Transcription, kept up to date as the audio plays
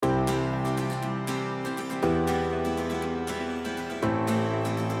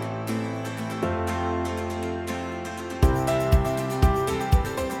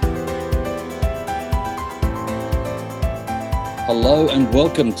Hello and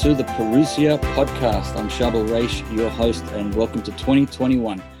welcome to the Parousia podcast. I'm Shabal Raish, your host, and welcome to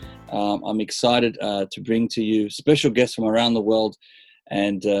 2021. I'm excited to bring to you special guests from around the world.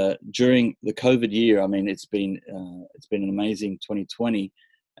 And during the COVID year, I mean, it's been an amazing 2020,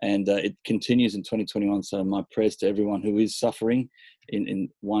 and it continues in 2021. So my prayers to everyone who is suffering in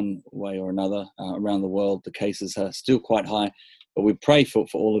one way or another around the world. The cases are still quite high, but we pray for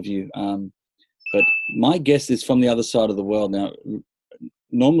all of you. But my guest is from the other side of the world now,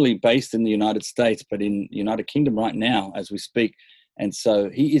 normally based in the United States, but in the United Kingdom right now as we speak. And so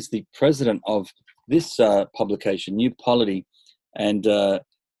he is the president of this publication, New Polity. And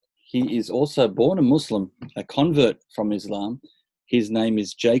he is also born a Muslim, a convert from Islam. His name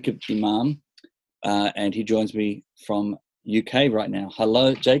is Jacob Imam, and he joins me from UK right now.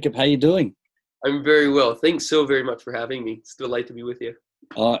 Hello, Jacob. How are you doing? I'm very well. Thanks so very much for having me. It's a delight to be with you.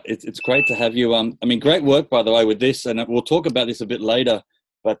 It's great to have you. I mean, great work, by the way, with this, and we'll talk about this a bit later,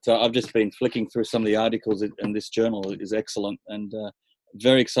 but I've just been flicking through some of the articles, and this journal is excellent, and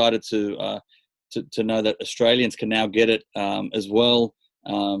very excited to know that Australians can now get it as well,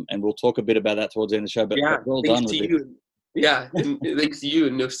 and we'll talk a bit about that towards the end of the show, but well done with it. Yeah, and thanks to you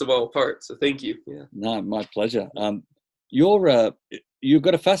and no small part, so thank you. Yeah. No, my pleasure. You've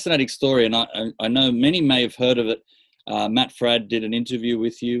got a fascinating story, and I know many may have heard of it. Matt Fradd did an interview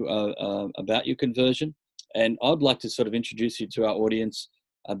with you about your conversion, and I'd like to sort of introduce you to our audience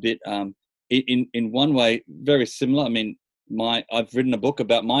a bit. In one way, very similar. I mean, I've written a book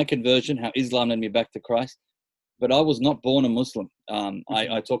about my conversion, how Islam led me back to Christ, but I was not born a Muslim.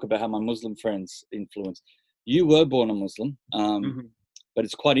 I talk about how my Muslim friends influenced. You were born a Muslim, but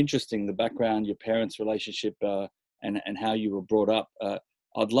it's quite interesting, the background, your parents' relationship, and how you were brought up.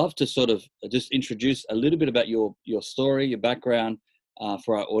 I'd love to sort of just introduce a little bit about your story, your background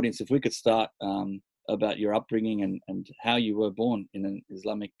for our audience. If we could start about your upbringing and how you were born in an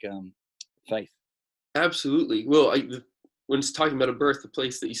Islamic faith. Absolutely. Well, when it's talking about a birth, the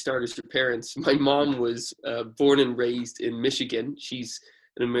place that you start is your parents. My mom was born and raised in Michigan. She's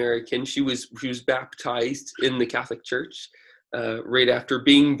an American. She was baptized in the Catholic Church right after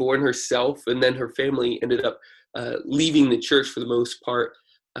being born herself, and then her family ended up leaving the church for the most part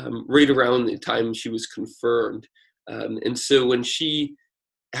right around the time she was confirmed. And so when she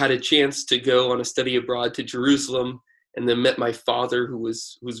had a chance to go on a study abroad to Jerusalem and then met my father, who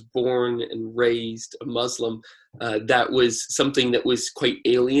was born and raised a Muslim, that was something that was quite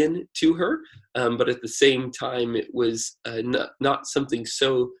alien to her. But at the same time, it was not something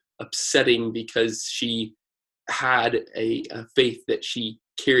so upsetting, because she had a faith that she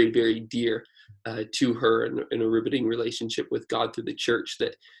carried very dear to her, in a riveting relationship with God through the church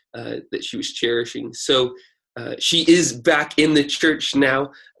that she was cherishing. So she is back in the church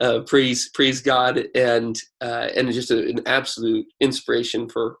now. Praise God, and just an absolute inspiration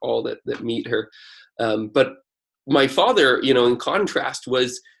for all that meet her. But my father, in contrast,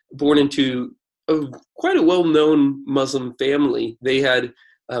 was born into quite a well-known Muslim family. They had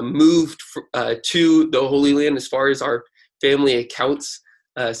moved to the Holy Land, as far as our family accounts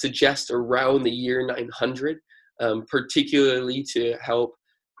suggest, around the year 900, particularly to help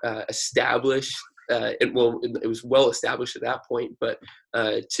establish, it was well established at that point, but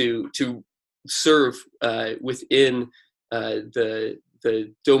to serve within the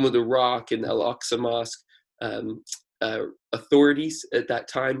Dome of the Rock and the Al-Aqsa Mosque authorities at that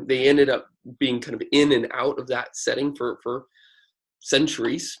time. They ended up being kind of in and out of that setting for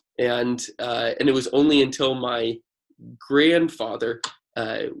centuries, and it was only until my grandfather,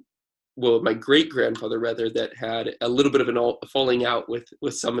 my great-grandfather rather, that had a little bit of a falling out with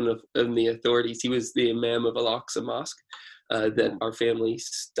some of the authorities. He was the Imam of Al-Aqsa Mosque, that our family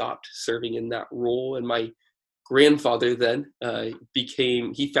stopped serving in that role. And my grandfather then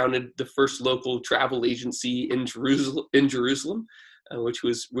he founded the first local travel agency in Jerusalem, which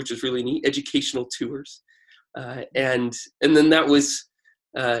was really neat, educational tours. And then that was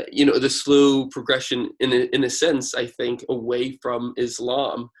the slow progression in a sense, I think, away from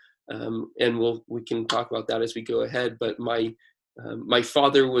Islam. And we can talk about that as we go ahead. But my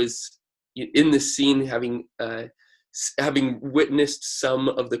father was in the scene, having witnessed some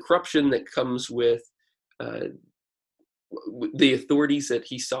of the corruption that comes with the authorities that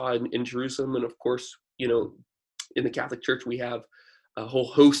he saw in Jerusalem. And of course, in the Catholic Church, we have a whole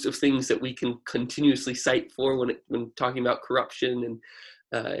host of things that we can continuously cite for when talking about corruption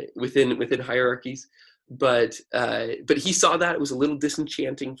and within hierarchies. But he saw that it was a little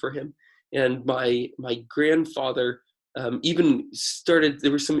disenchanting for him. And my grandfather even started,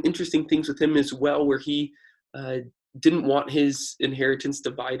 there were some interesting things with him as well, where he didn't want his inheritance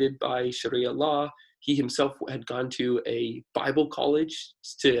divided by Sharia law. he himself had gone to a Bible college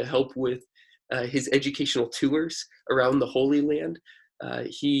to help with his educational tours around the Holy Land.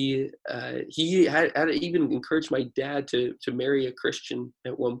 He had even encouraged my dad to marry a Christian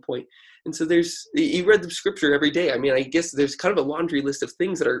at one point. And so he read the scripture every day. I mean, I guess there's kind of a laundry list of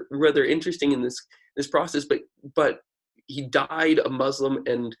things that are rather interesting in this process, but he died a Muslim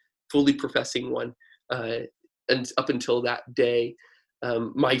and fully professing one. And up until that day,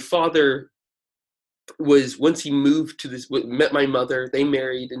 my father once he moved to met my mother, they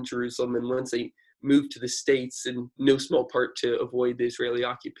married in Jerusalem. And once they moved to the States, in no small part to avoid the Israeli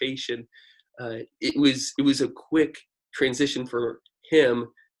occupation, it was a quick transition for him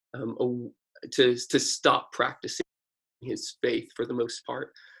to stop practicing his faith for the most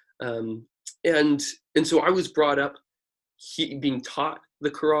part. And so I was brought up being taught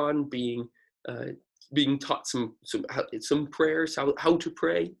the Quran, being taught some prayers, how to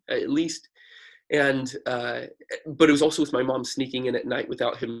pray at least. And but it was also with my mom sneaking in at night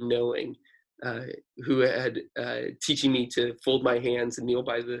without him knowing, who had teaching me to fold my hands and kneel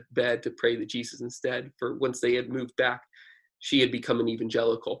by the bed to pray to Jesus instead. For once they had moved back, she had become an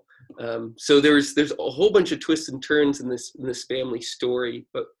evangelical. So there's a whole bunch of twists and turns in this family story,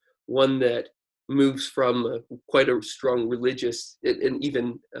 but one that moves from quite a strong religious and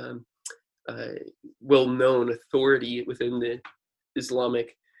even well-known authority within the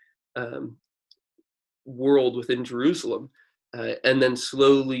Islamic world within Jerusalem, and then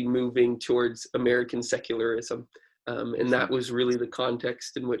slowly moving towards American secularism. And that was really the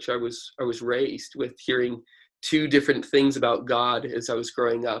context in which I was raised, with hearing two different things about God as I was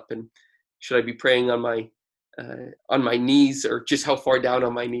growing up. And should I be praying on my knees, or just how far down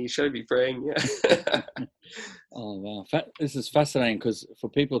on my knees should I be praying? Yeah. Oh, wow. This is fascinating, because for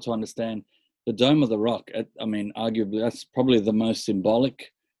people to understand the Dome of the Rock, I mean, arguably that's probably the most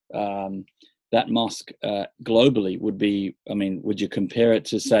symbolic. That mosque globally would be, I mean, would you compare it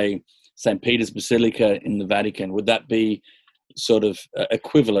to, say, St. Peter's Basilica in the Vatican? Would that be sort of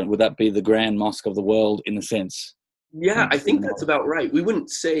equivalent? Would that be the grand mosque of the world in a sense? Yeah, I think that's about right. We wouldn't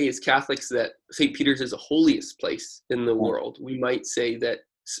say as Catholics that St. Peter's is the holiest place in the world. We might say that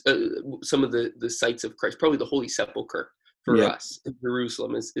some of the sites of Christ, probably the Holy Sepulchre for us in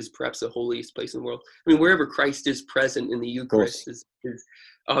Jerusalem, is perhaps the holiest place in the world. I mean, wherever Christ is present in the Eucharist is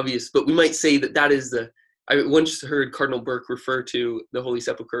obvious, but we might say that is I once heard Cardinal Burke refer to the Holy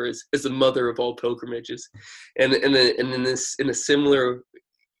Sepulchre as the mother of all pilgrimages, and in a similar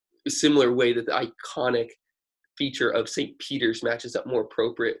way, that the iconic feature of St. Peter's matches up more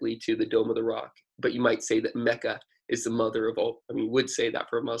appropriately to the Dome of the Rock. But you might say that Mecca is the mother of all. I mean, would say that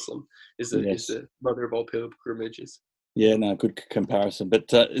for a Muslim is the mother of all pilgrimages. Yeah, no, good comparison. But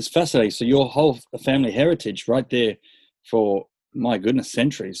it's fascinating. So your whole family heritage, right there, for my goodness,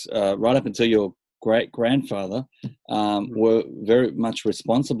 centuries, right up until your great-grandfather, were very much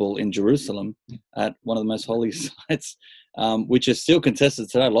responsible in Jerusalem at one of the most holy sites, which is still contested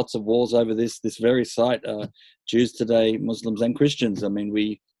today. Lots of wars over this very site. Jews today, Muslims and Christians. I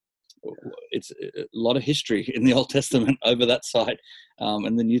mean, it's a lot of history in the Old Testament over that site,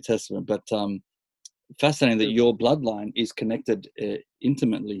 and the New Testament. But fascinating that your bloodline is connected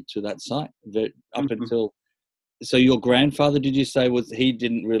intimately to that site up until. So your grandfather, did you say,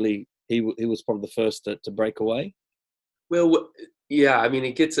 he was probably the first to break away? Well, yeah, I mean,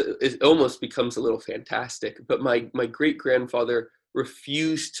 it almost becomes a little fantastic, but my great grandfather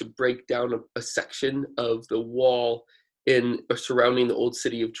refused to break down a section of the wall surrounding the old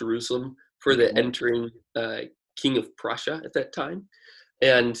city of Jerusalem for the entering King of Prussia at that time.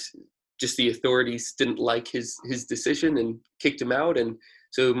 And just the authorities didn't like his decision and kicked him out. And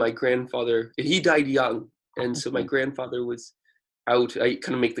so my grandfather, he died young. And so my grandfather was out. I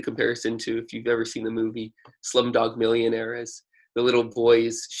kind of make the comparison to, if you've ever seen the movie Slumdog Millionaire, as the little boy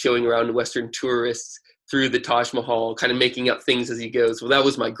is showing around Western tourists through the Taj Mahal, kind of making up things as he goes. Well, that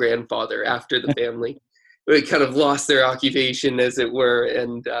was my grandfather after the family. They kind of lost their occupation, as it were.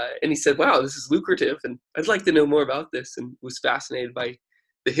 And he said, wow, this is lucrative, and I'd like to know more about this, and was fascinated by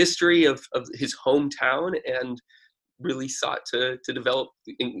the history of his hometown, and really sought to develop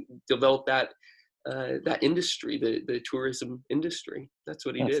that industry, the tourism industry. That's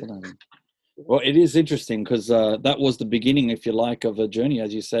what he did. Well, it is interesting, because that was the beginning, if you like, of a journey,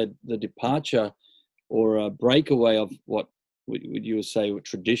 as you said, the departure or a breakaway of what would you say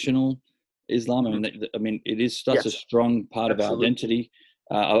traditional Islam. I mean, it is such a strong part of our identity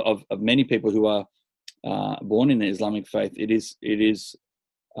of many people who are born in the Islamic faith. It is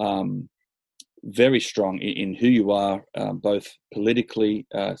very strong in who you are, both politically,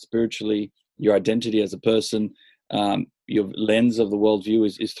 spiritually, your identity as a person. Your lens of the worldview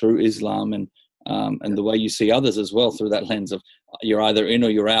is through Islam, and and the way you see others as well through that lens of you're either in or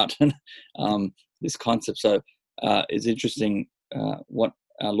you're out. This concept. So it's interesting what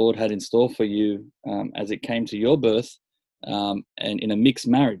our Lord had in store for you as it came to your birth, and in a mixed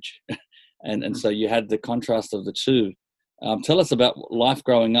marriage. And so you had the contrast of the two. Tell us about life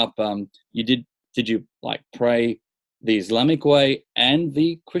growing up. Did you like pray the Islamic way and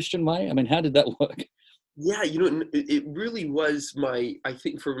the Christian way? I mean, how did that work? Yeah, it really was I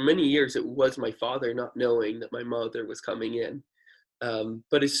think for many years, it was my father not knowing that my mother was coming in.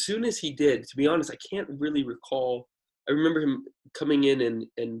 But as soon as he did, to be honest, I can't really recall. I remember him coming in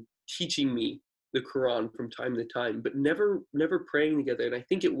and teaching me the Quran from time to time, but never praying together. And I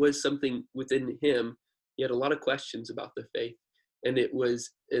think it was something within him. He had a lot of questions about the faith, and it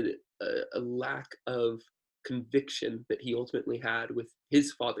was a lack of conviction that he ultimately had with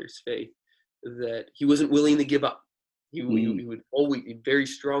his father's faith that he wasn't willing to give up. He would always very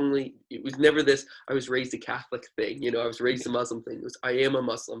strongly. It was never this, I was raised a Catholic thing, I was raised a Muslim thing. It was, I am a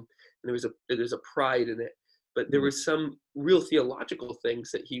Muslim, and there's a pride in it. But there was some real theological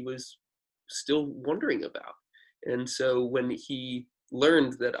things that he was still wondering about. And so when he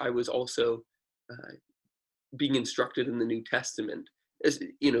learned that I was also being instructed in the New Testament, as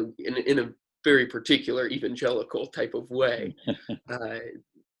in a very particular evangelical type of way,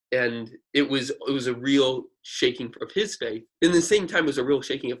 and it was a real shaking of his faith. In the same time, it was a real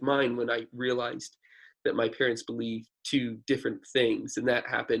shaking of mine when I realized that my parents believed two different things, and that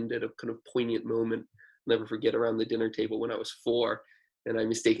happened at a kind of poignant moment. I'll never forget, around the dinner table when I was 4, and I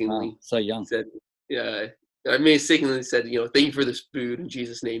mistakenly so young said, I mistakenly said, thank you for this food in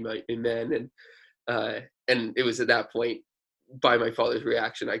Jesus' name, amen. And it was at that point, by my father's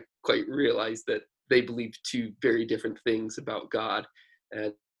reaction, I quite realized that they believed two very different things about God.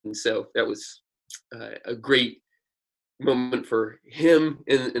 And so that was a great moment for him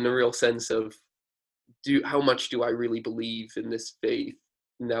in a real sense of, how much do I really believe in this faith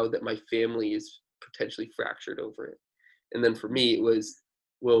now that my family is potentially fractured over it? And then for me, it was,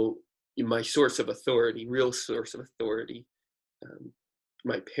 well, my source of authority, real source of authority,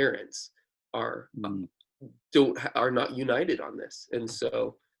 my parents are not united on this. And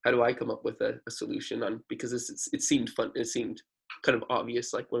so how do I come up with a solution because it seemed fun. It seemed kind of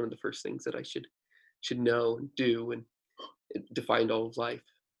obvious, like one of the first things that I should know and do, and it defined all of life.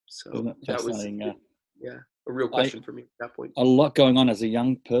 So that was a real question for me at that point. A lot going on as a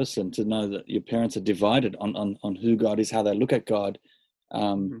young person to know that your parents are divided on who God is, how they look at God,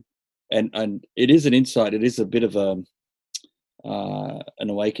 and it is an insight. It is a bit of an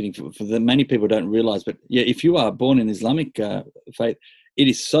awakening for the many people don't realize. But yeah, if you are born in Islamic faith, it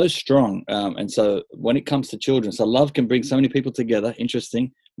is so strong. And so when it comes to children, so love can bring so many people together.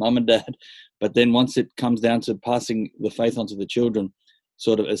 Interesting, mom and dad. But then once it comes down to passing the faith onto the children,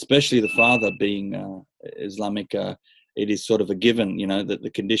 sort of, especially the father being Islamic, it is sort of a given, that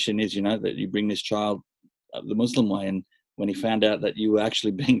the condition is, that you bring this child the Muslim way. And when he found out that you were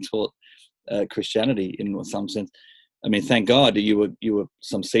actually being taught Christianity in some sense, I mean, thank God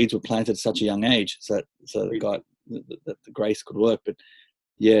some seeds were planted at such a young age, so that the grace could work. But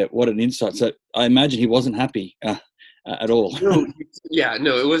yeah, what an insight! So I imagine he wasn't happy at all. No,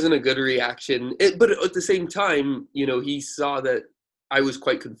 it wasn't a good reaction. But at the same time, he saw that I was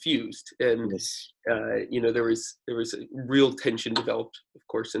quite confused, and yes. There was a real tension developed, of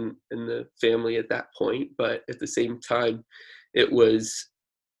course, in the family at that point. But at the same time, it was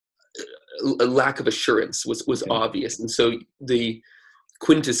a lack of assurance was obvious. And so the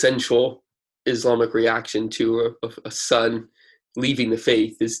quintessential Islamic reaction to a son leaving the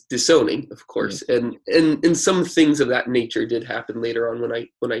faith is disowning, of course. Yes. And some things of that nature did happen later on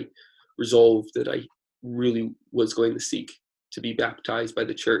when I resolved that I really was going to seek to be baptized by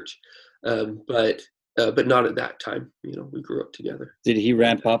the church. But not at that time. We grew up together. Did he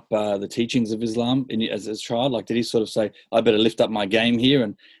ramp up the teachings of Islam as a child? Like, did he sort of say, I better lift up my game here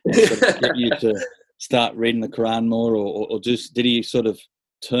and sort of get you to start reading the Quran more, or just did he sort of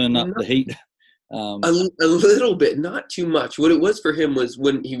turn up the heat? A little bit, not too much. What it was for him was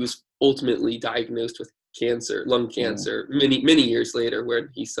when he was ultimately diagnosed with cancer, lung cancer, many years later, where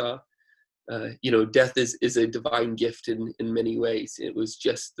he saw, death is a divine gift in many ways. It was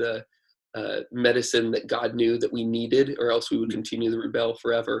just the medicine that God knew that we needed, or else we would continue to rebel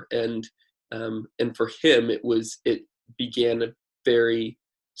forever. And for him, it began a very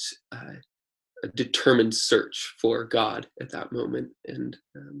determined search for God at that moment. And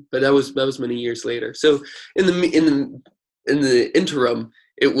but that was many years later. So in the interim,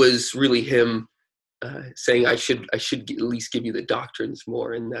 it was really him saying I should at least give you the doctrines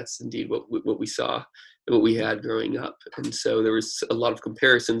more, and that's indeed what we saw and what we had growing up. And so there was a lot of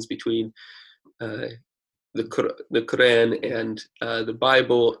comparisons between uh, the Quran and the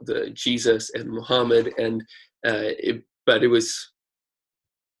Bible, the Jesus and Muhammad, and but it was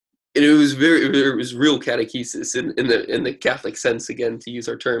it was real catechesis in the Catholic sense, again, to use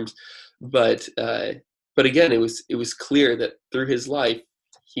our terms, but again, it was clear that through his life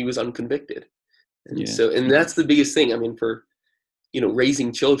he was unconvicted, and Yeah. so, and that's the biggest thing. I mean, for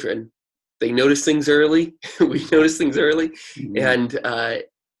raising children, they notice things early. We notice things early, Mhm.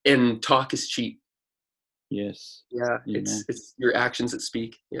 and talk is cheap. Yes. Yeah, Amen. it's your actions that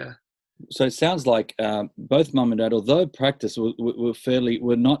speak. Yeah. So it sounds like both mum and dad, although practice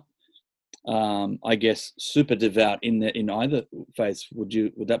were not, I guess, super devout in either faith.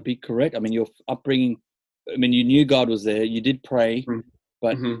 Would that be correct? I mean, your upbringing. I mean, you knew God was there. You did pray,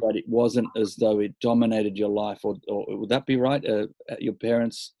 but Mm-hmm. it wasn't as though it dominated your life. Or would that be right? Your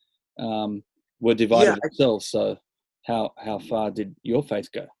parents were Yeah. divided themselves. So how far did your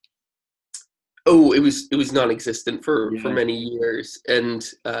faith go? Oh, it was non-existent for Yeah. many years, and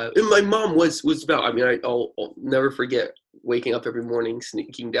my mom was about. I mean, I'll never forget waking up every morning,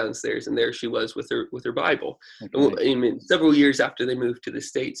 sneaking downstairs, and there she was with her Bible. And, Okay. I mean, several years after they moved to the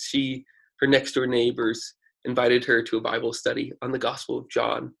States, her next door neighbors invited her to a Bible study on the Gospel of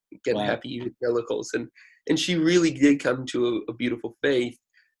John. Again, Wow. happy evangelicals, and she really did come to a beautiful faith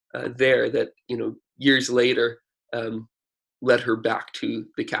there. That years later. Led her back to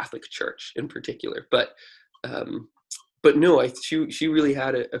the Catholic Church in particular. But no, she really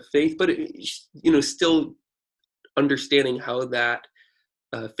had a faith, but still understanding how that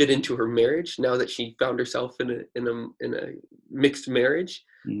fit into her marriage. Now that she found herself in a mixed marriage,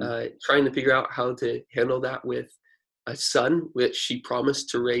 Mm. trying to figure out how to handle that with a son, which she promised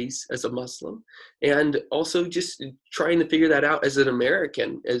to raise as a Muslim, and also just trying to figure that out as an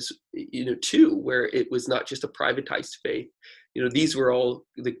American, as too, where it was not just a privatized faith. These were all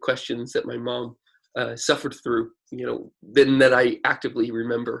the questions that my mom suffered through. Then that I actively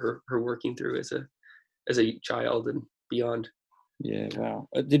remember her working through as a child and beyond. Yeah. Wow.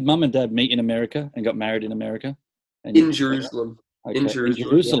 Did mum and dad meet in America and got married in America? And In Jerusalem. In okay, in Jerusalem,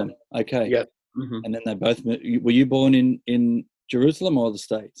 yeah. Jerusalem. Okay. Yeah. Mm-hmm. And then they both were you born in Jerusalem or the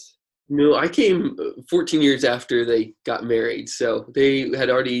States? No, I came 14 years after they got married, so they had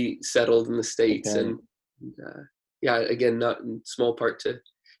already settled in the States, Okay. and yeah, again, not in small part to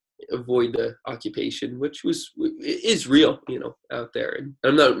avoid the occupation, which is real, out there. And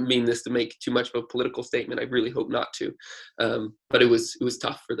I'm not meaning this to make too much of a political statement. I really hope not to, but it was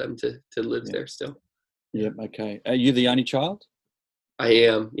tough for them to live Yeah. there still. Yep. Okay. Are you the only child? I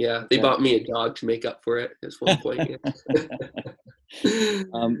am. Yeah, they Okay. bought me a dog to make up for it at one point. Yeah.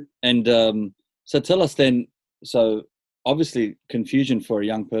 So tell us then. So obviously confusion for a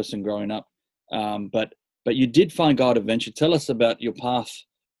young person growing up, but you did find God eventually. Tell us about your path.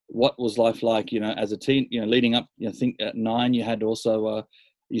 What was life like? As a teen. Leading up. I think at 9 you had also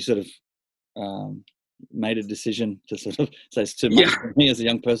you sort of made a decision to sort of say it's too much Yeah. for me as a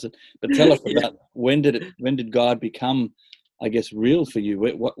young person. But tell us about when did God become, I guess, real for you?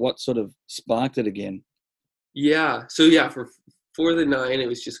 What sort of sparked it again? Yeah. So yeah, for the 9, it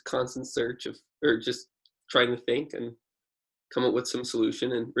was just constant search or just trying to think and come up with some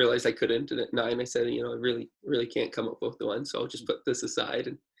solution, and realized I couldn't. And at 9, I said, I really can't come up with one, so I'll just put this aside,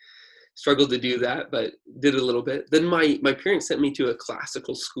 and struggled to do that, but did a little bit. Then my parents sent me to a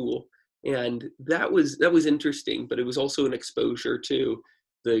classical school, and that was interesting, but it was also an exposure to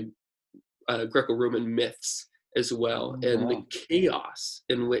the Greco-Roman myths as well, and the chaos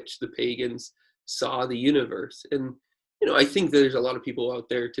in which the pagans saw the universe. And I think there's a lot of people out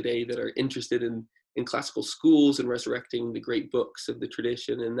there today that are interested in classical schools and resurrecting the great books of the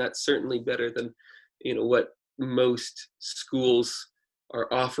tradition, and that's certainly better than what most schools are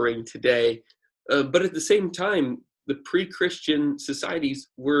offering today. But at the same time, the pre-Christian societies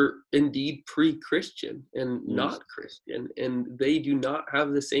were indeed pre-Christian and not Christian, and they do not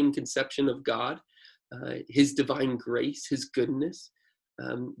have the same conception of God, His divine grace, His goodness,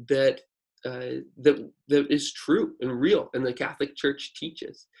 that is true and real, and the Catholic Church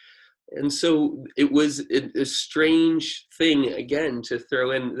teaches. And so it was a strange thing, again, to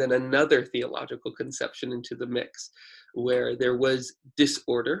throw in then another theological conception into the mix, where there was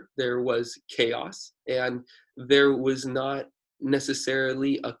disorder, there was chaos, and there was not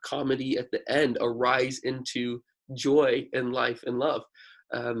necessarily a comedy at the end, a rise into joy and life and love.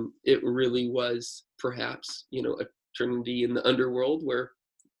 It really was perhaps, a eternity in the underworld where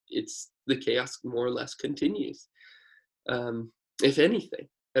it's the chaos more or less continues, if anything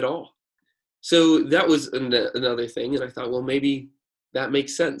at all. So that was another thing, and I thought, well, maybe that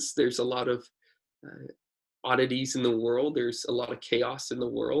makes sense. There's a lot of oddities in the world. There's a lot of chaos in the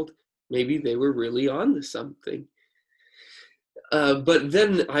world. maybe they were really on to something. But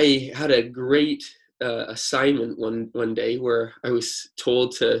then I had a great assignment one day where I was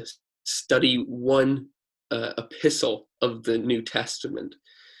told to study one epistle of the New Testament.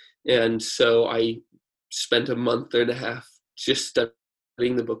 And so I spent a month and a half just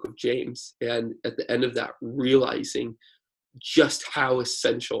studying the book of James. And at the end of that, realizing just how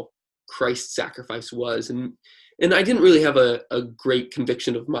essential Christ's sacrifice was. And I didn't really have a great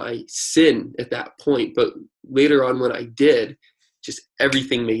conviction of my sin at that point. But later on when I did, just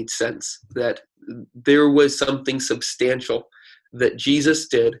everything made sense, that there was something substantial that Jesus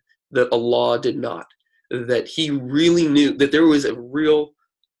did that Allah did not, that he really knew that there was a real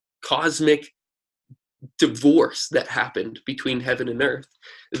cosmic divorce that happened between heaven and earth,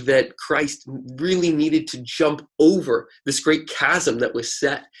 that Christ really needed to jump over this great chasm that was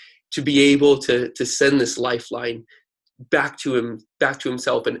set to be able to send this lifeline back to him, back to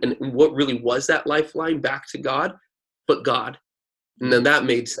himself. And what really was that lifeline back to God? But God. And then that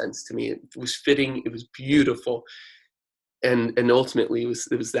made sense to me. It was fitting. It was beautiful. And ultimately, it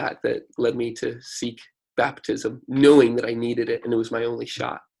was that led me to seek baptism, knowing that I needed it, and it was my only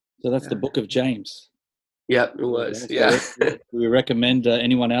shot. So that's the book of James. Yeah, it was. Yeah. So we recommend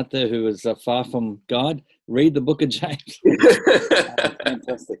anyone out there who is far from God, read the book of James.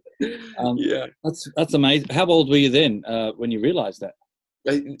 Fantastic. Yeah. That's amazing. How old were you then when you realized that?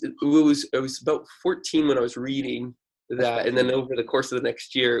 I was about 14 when I was reading that, and then over the course of the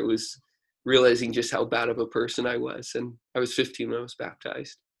next year, it was realizing just how bad of a person I was, and I was 15 when I was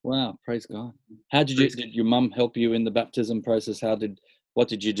baptized. Wow, praise God. How did your mum help you in the baptism process? What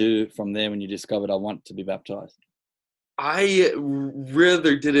did you do from there when you discovered I want to be baptized? I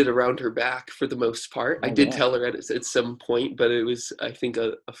rather did it around her back for the most part. I did tell her at some point, but it was, I think,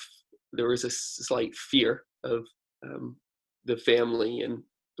 there was a slight fear of the family and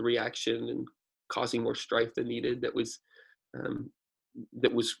the reaction and causing more strife than needed. That was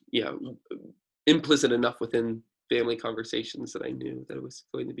implicit enough within family conversations that I knew that it was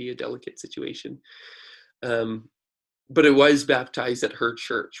going to be a delicate situation. But it was baptized at her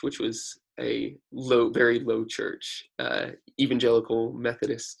church, which was a very low church, evangelical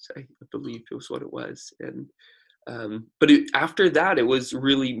Methodist, I believe it was what it was. And but after that, it was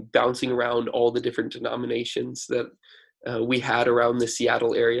really bouncing around all the different denominations that we had around the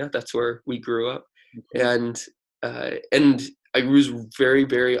Seattle area. That's where we grew up. And I was very,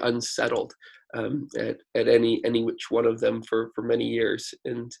 very unsettled at any which one of them for many years.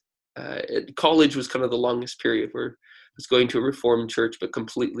 And college was kind of the longest period where I was going to a Reformed church, but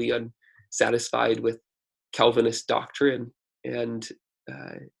completely unsatisfied with Calvinist doctrine. And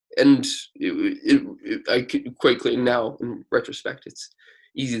I could quite clearly now, in retrospect, it's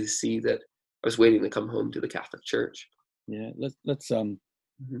easy to see that I was waiting to come home to the Catholic Church. Yeah, let's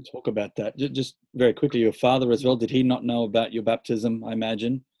talk about that. Just very quickly, your father as well, did he not know about your baptism, I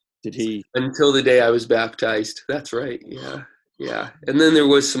imagine? Did he? Until the day I was baptized. That's right. Yeah. And then there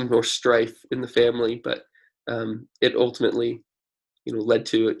was some more strife in the family, but it ultimately, led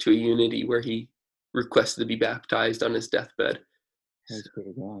to a unity where he requested to be baptized on his deathbed. Praise be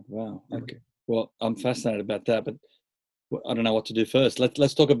to God. Wow. Okay. Well, I'm fascinated about that, but I don't know what to do first.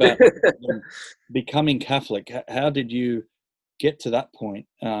 Let's talk about becoming Catholic. How did you get to that point?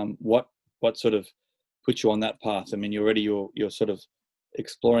 What sort of put you on that path? I mean, you're sort of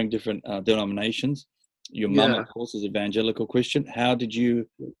exploring different denominations. Your mum, of course, is evangelical Christian. How did you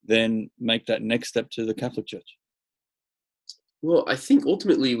then make that next step to the Catholic Church? Well, I think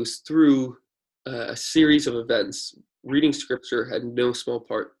ultimately it was through a series of events. Reading scripture had no small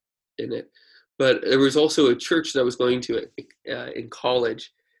part in it, but there was also a church that I was going to in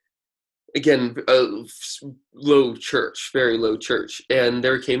college. Again, a low church, very low church. And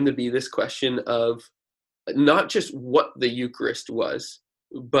there came to be this question of not just what the Eucharist was,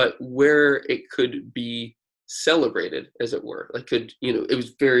 but where it could be celebrated, as it were. Like, it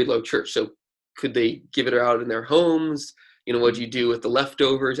was very low church. So could they give it out in their homes? What do you do with the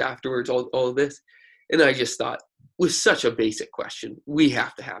leftovers afterwards? All of this. And I just thought, with such a basic question, we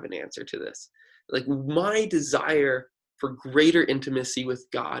have to have an answer to this. Like, my desire for greater intimacy with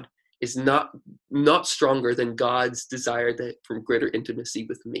God is not stronger than God's desire for greater intimacy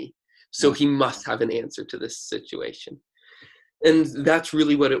with me. So he must have an answer to this situation. And that's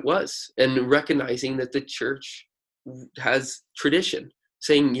really what it was. And recognizing that the church has tradition,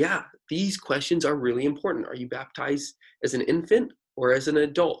 saying, yeah, these questions are really important. Are you baptized as an infant or as an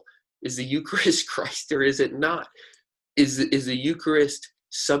adult? Is the Eucharist Christ or is it not? Is the Eucharist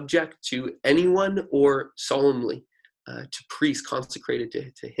subject to anyone or solemnly to priests consecrated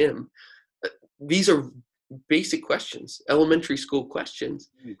to him? These are basic questions, elementary school questions.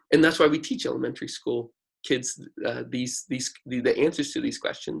 And that's why we teach elementary school kids the answers to these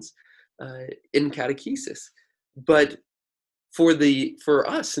questions in catechesis. But for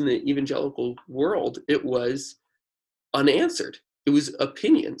us in the evangelical world, it was unanswered. It was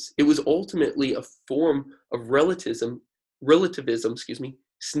opinions. It was ultimately a form of relativism,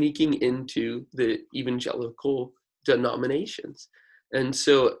 sneaking into the evangelical denominations. And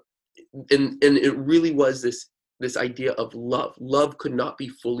so, and it really was this idea of love. Love could not be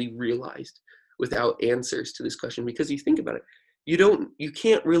fully realized without answers to this question, because you think about it, you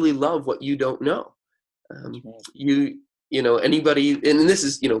can't really love what you don't know. Anybody, and this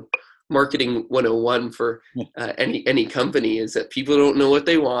is, marketing 101 for any company, is that people don't know what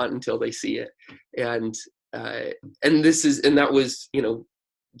they want until they see it. And that was,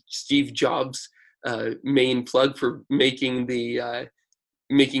 Steve Jobs' main plug for making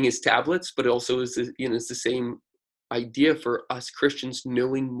his tablets, but also it's the same idea for us Christians,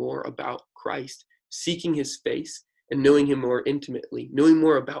 knowing more about Christ, seeking his face, and knowing him more intimately, knowing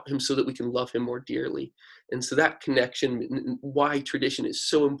more about him so that we can love him more dearly. And so that connection, why tradition is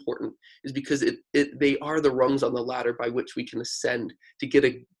so important, is because they are the rungs on the ladder by which we can ascend to get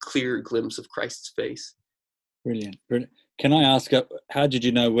a clear glimpse of Christ's face. Brilliant. Can I ask, how did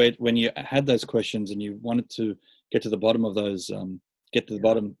you know when you had those questions and you wanted to get to the bottom of those,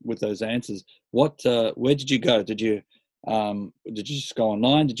 bottom with those answers? Where did you go? Did you just go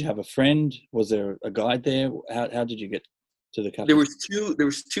online? Did you have a friend? Was there a guide there? How did you get to the Catholic? There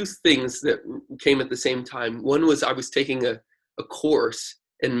was two things that came at the same time. One was I was taking a course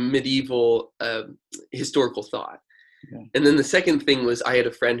in medieval historical thought. Okay. And then the second thing was I had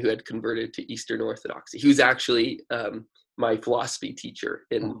a friend who had converted to Eastern Orthodoxy. He was actually my philosophy teacher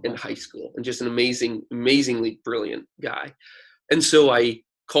in high school, and just an amazingly brilliant guy. And so I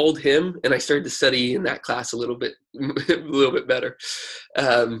called him and I started to study in that class a little bit better.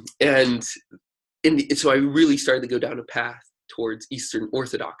 And so I really started to go down a path towards Eastern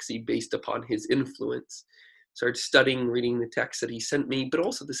Orthodoxy based upon his influence. Started studying, reading the texts that he sent me, but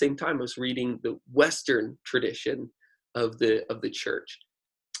also at the same time I was reading the Western tradition of the church,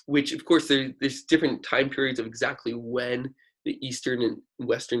 which of course there's different time periods of exactly when the Eastern and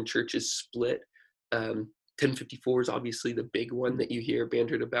Western churches split. 1054 is obviously the big one that you hear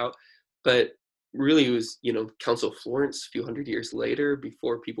bantered about, but really it was, Council of Florence a few hundred years later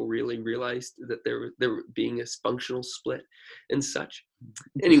before people really realized that there being a functional split and such.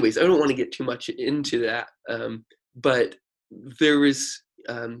 Anyways, I don't want to get too much into that, but there was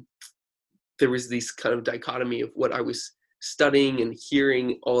this kind of dichotomy of what I was studying and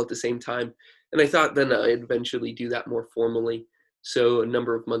hearing all at the same time. And I thought then I'd eventually do that more formally. So a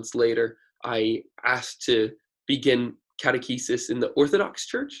number of months later, I asked to begin catechesis in the Orthodox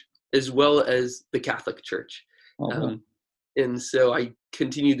Church as well as the Catholic Church. And so I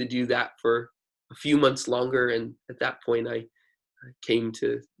continued to do that for a few months longer. And at that point, I came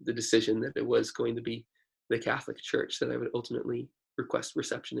to the decision that it was going to be the Catholic Church that I would ultimately request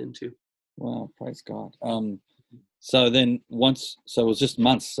reception into. Wow, praise God. So then it was just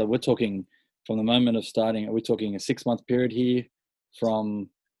months. So we're talking from the moment of starting, are we talking a 6-month period here from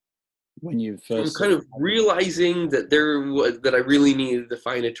when you first... I'm kind of realizing that I really needed to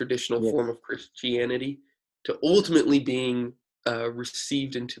find a traditional form of Christianity to ultimately being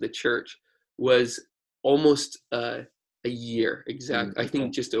received into the church was almost a year exact. I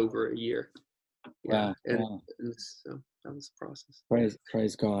think just over a year. Yeah. Wow. And so that was the process.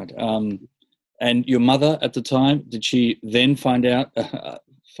 Praise God. And your mother at the time, did she then find out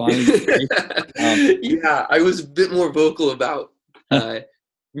finally? Yeah, I was a bit more vocal about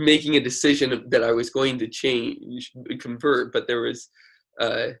making a decision that I was going to convert, but there was,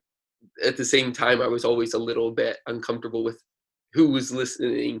 at the same time, I was always a little bit uncomfortable with who was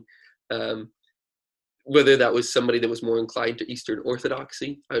listening, whether that was somebody that was more inclined to Eastern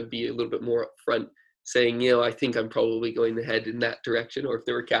Orthodoxy. I would be a little bit more upfront saying, I think I'm probably going to head in that direction. Or if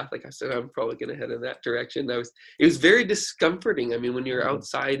they were Catholic, I said, I'm probably going to head in that direction. It was very discomforting. I mean, when you're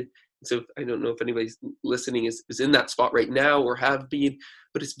outside, so I don't know if anybody's listening is in that spot right now or have been,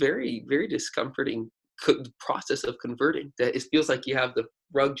 but it's very, very discomforting process of converting. That it feels like you have the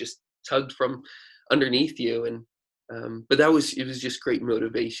rug just tugged from underneath you. And but it was just great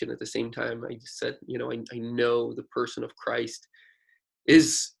motivation at the same time. I just said, I know the person of Christ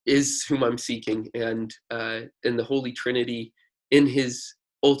is whom I'm seeking, and in the Holy Trinity, in his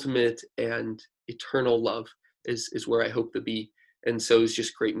ultimate and eternal love is where I hope to be. And so it's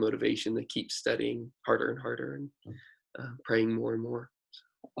just great motivation to keep studying harder and harder and praying more and more.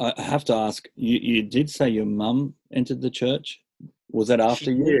 I have to ask, you did say your mum entered the church. Was that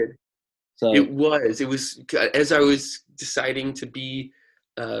after you? So It was as I was deciding to be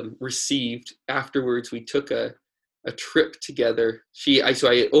received. Afterwards, we took a trip together. So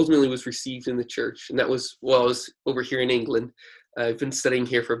I ultimately was received in the church, and that was while I was over here in England. I've been studying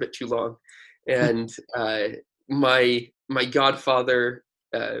here for a bit too long, and my godfather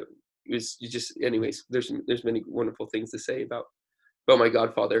was just. Anyways, there's many wonderful things to say about my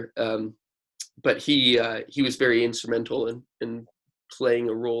godfather, but he was very instrumental in playing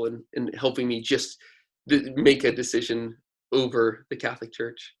a role in helping me just make a decision over the Catholic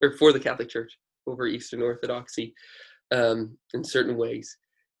Church, or for the Catholic Church over Eastern Orthodoxy, in certain ways.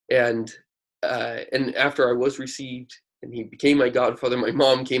 And after I was received and he became my godfather, my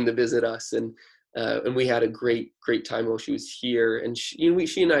mom came to visit us, and we had a great time while she was here. And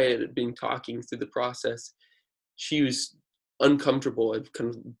she and I had been talking through the process. She was uncomfortable. I've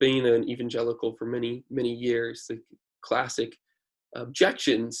kind of been an evangelical for many years, the classic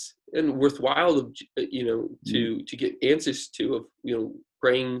objections, and worthwhile, to get answers to, of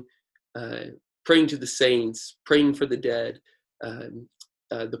praying to the saints, praying for the dead,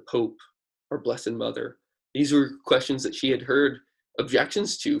 the Pope, our Blessed Mother. These were questions that she had heard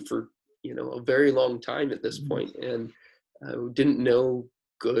objections to for a very long time at this point, and didn't know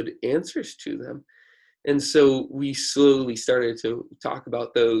good answers to them. And so we slowly started to talk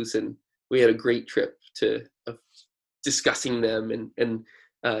about those, and we had a great trip to discussing them. And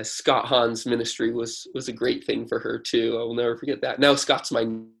Scott Hahn's ministry was a great thing for her too. I will never forget that. Now Scott's my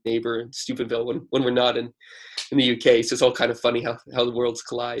neighbor in Steubenville when we're not in the UK. So it's all kind of funny how the worlds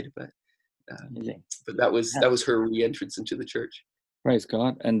collide. But that was her re-entrance into the church. praise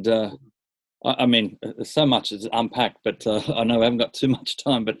God. And I mean, so much is unpacked, but I know I haven't got too much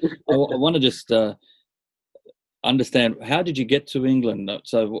time. But I want to just understand, how did you get to England?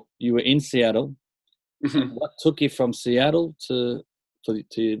 So you were in Seattle. Mm-hmm. What took you from Seattle to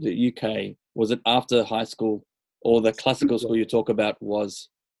the UK? Was it after high school, or the classical school you talk about was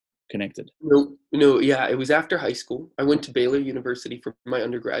connected? No, yeah, it was after high school. I went to Baylor University for my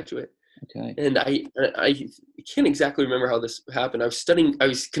undergraduate. Okay. And I can't exactly remember how this happened. I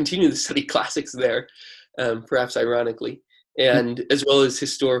was continuing to study classics there, perhaps ironically, and as well as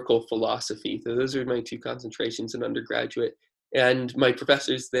historical philosophy. So those are my two concentrations in undergraduate. And my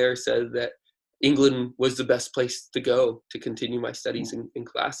professors there said that England was the best place to go to continue my studies in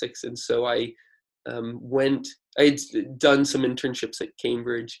classics. And so I had done some internships at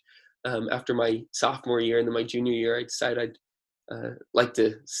Cambridge after my sophomore year, and then my junior year, I decided I'd like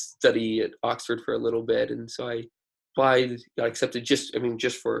to study at Oxford for a little bit. And so I applied, got accepted just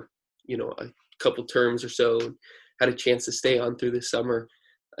for, a couple terms or so, and had a chance to stay on through the summer,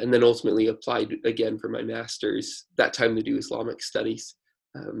 and then ultimately applied again for my master's, that time to do Islamic studies.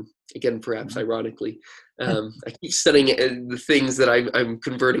 Again, perhaps ironically, I keep studying the things that I'm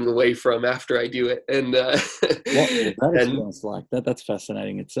converting away from after I do it. And what that experience like? That's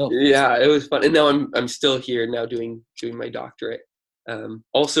fascinating itself. Yeah, it was fun. And now I'm still here now doing my doctorate,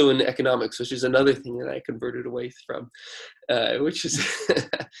 also in economics, which is another thing that I converted away from, which is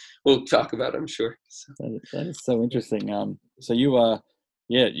we'll talk about, I'm sure. So. That is so interesting. So you are,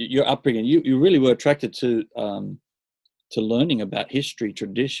 your upbringing, you really were attracted to learning about history,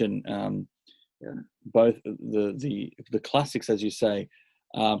 tradition, both the classics, as you say,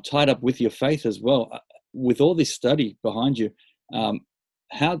 tied up with your faith as well. With all this study behind you,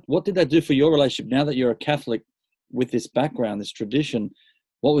 what did that do for your relationship now that you're a Catholic with this background, this tradition?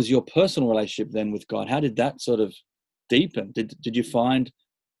 What was your personal relationship then with God? How did that sort of deepen? Did you find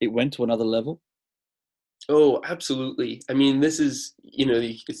it went to another level? Oh, absolutely. I mean, this is,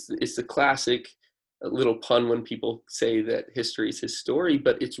 it's the classic little pun when people say that history is his story,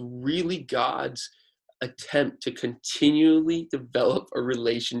 but it's really God's attempt to continually develop a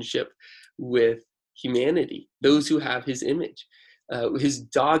relationship with humanity, those who have his image, his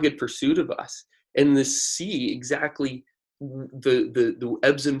dogged pursuit of us, and to see exactly the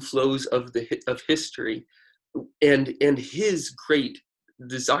ebbs and flows of history, and his great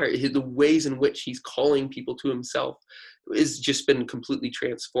desire, the ways in which he's calling people to himself, has just been completely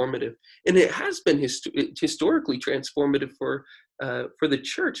transformative. And it has been historically transformative for the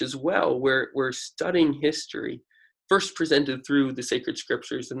church as well, where we're studying history, first presented through the sacred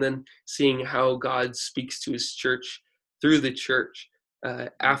scriptures, and then seeing how God speaks to his church through the church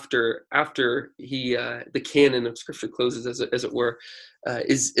after the canon of scripture closes, as it were,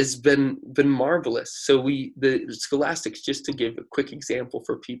 has been marvelous. So the scholastics, just to give a quick example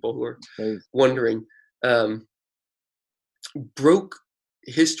for people who are wondering, broke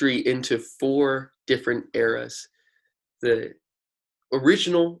history into 4 different eras: the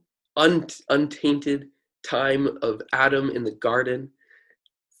original untainted time of Adam in the garden,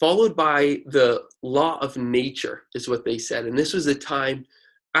 followed by the law of nature, is what they said. And this was a time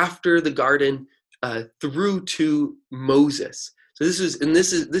after the garden, through to Moses. So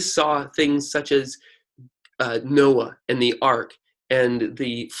this saw things such as Noah and the ark and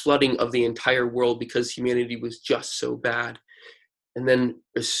the flooding of the entire world because humanity was just so bad. And then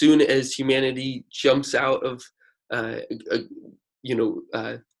as soon as humanity jumps out of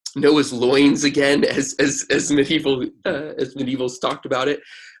Noah's loins again, as medievals talked about it,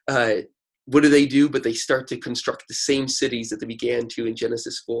 what do? But they start to construct the same cities that they began to in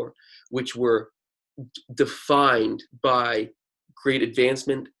Genesis 4, which were defined by great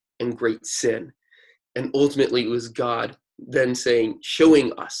advancement and great sin. And ultimately, it was God then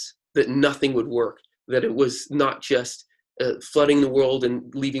showing us that nothing would work, that it was not just flooding the world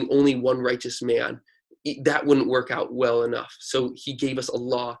and leaving only one righteous man. That wouldn't work out well enough. So he gave us a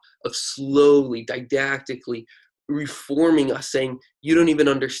law of slowly, didactically reforming us, saying, you don't even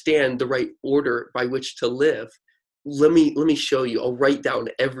understand the right order by which to live. Let me show you. I'll write down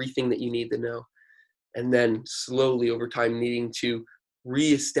everything that you need to know. And then slowly over time needing to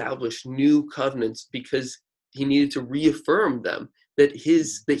reestablish new covenants because he needed to reaffirm them that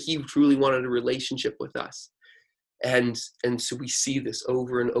he truly wanted a relationship with us. And so we see this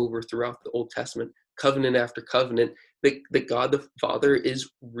over and over throughout the Old Testament, covenant after covenant, that God the Father is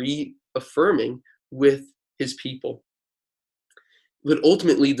reaffirming with his people. But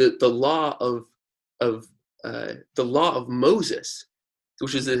ultimately, the law of Moses,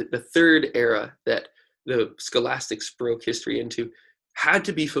 which is the third era that the scholastics broke history into, had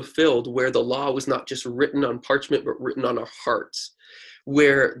to be fulfilled, where the law was not just written on parchment, but written on our hearts,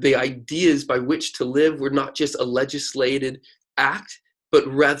 where the ideas by which to live were not just a legislated act, but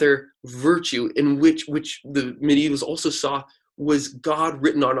rather virtue, in which the medievals also saw was God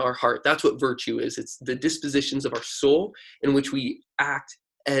written on our heart. That's what virtue is. It's the dispositions of our soul in which we act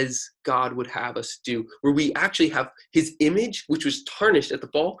as God would have us do, where we actually have his image, which was tarnished at the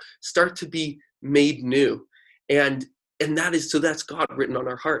fall, start to be made new. And that's God written on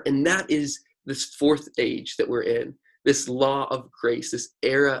our heart. And that is this fourth age that we're in, this law of grace, this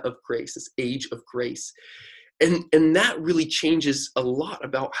era of grace, this age of grace. And that really changes a lot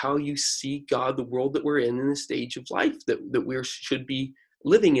about how you see God, the world that we're in the stage of life that we should be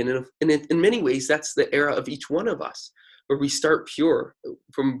living in. And in many ways, that's the era of each one of us, where we start pure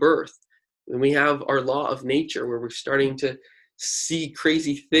from birth. And we have our law of nature, where we're starting to see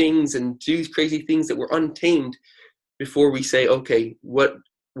crazy things and do crazy things that were untamed before we say, okay, what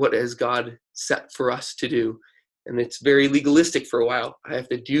has God set for us to do? And it's very legalistic for a while. I have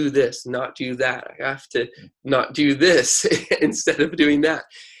to do this, not do that. I have to not do this instead of doing that.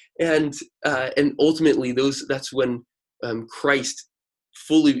 And ultimately, that's when Christ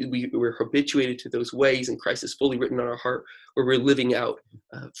we're habituated to those ways, and Christ is fully written on our heart, where we're living out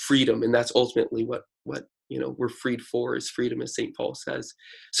freedom. And that's ultimately what we're freed for, is freedom, as St. Paul says.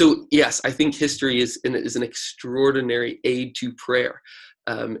 So yes, I think history is an extraordinary aid to prayer.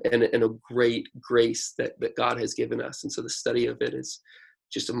 And a great grace that God has given us. And so the study of it is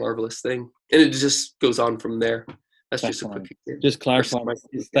just a marvelous thing. And it just goes on from there. That's just a quick example. Just clarify,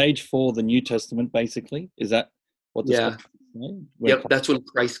 is stage 4 the New Testament, basically? Is that what the Yep, that's when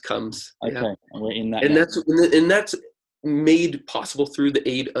Christ comes. Okay, yeah. And we're in that. And that's made possible through the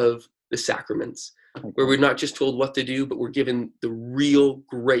aid of the sacraments, where we're not just told what to do, but we're given the real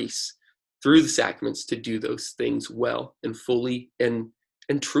grace through the sacraments to do those things well and fully and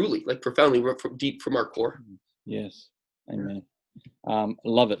truly, like profoundly, deep from our core. Yes, amen.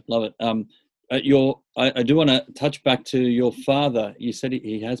 Love it. I do want to touch back to your father. You said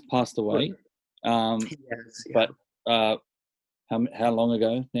he has passed away. Yes, yeah. But how long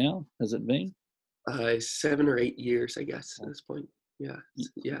ago now has it been? 7 or 8 years, I guess, at this point. Yeah.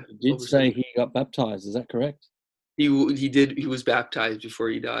 You did say he got baptized. Is that correct? He did. He was baptized before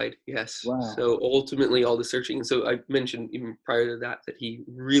he died. Yes. Wow. So ultimately, all the searching, and so I mentioned even prior to that he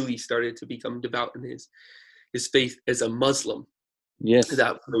really started to become devout in his faith as a Muslim. Yes. At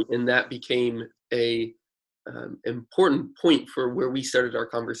that point, and that became a important point for where we started our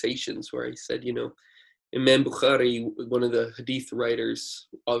conversations. Where I said, Imam Bukhari, one of the Hadith writers,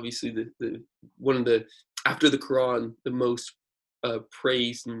 obviously the one of the, after the Quran, the most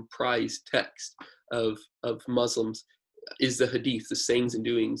praised and prized text of Muslims is the Hadith, the sayings and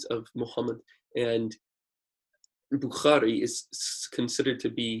doings of Muhammad. And Bukhari is considered to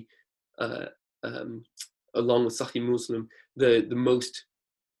be, along with Sahih Muslim, the most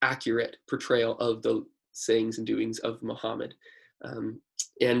accurate portrayal of the sayings and doings of Muhammad.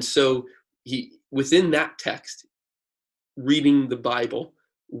 And so within that text, reading the Bible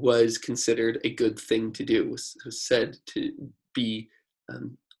was considered a good thing to do, was said to be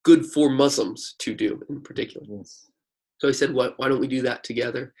good for Muslims to do in particular. Yes. So I said, why don't we do that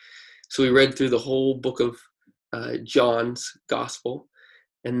together? So we read through the whole book of John's Gospel,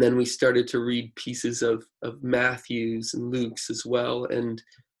 and then we started to read pieces of Matthew's and Luke's as well, and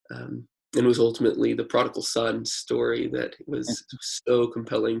it was ultimately the prodigal son story that was so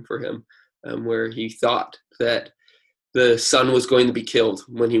compelling for him, where he thought that the son was going to be killed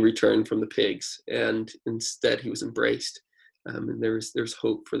when he returned from the pigs, and instead he was embraced. And there's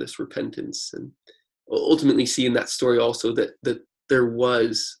hope for this repentance, and ultimately seeing that story also that there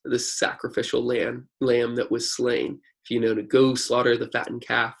was this sacrificial lamb that was slain. If you know, to go slaughter the fattened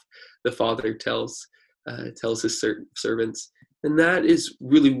calf, the father tells his servants, and that is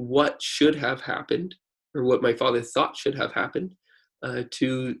really what should have happened, or what my father thought should have happened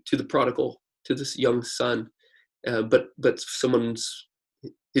to the prodigal, to this young son, but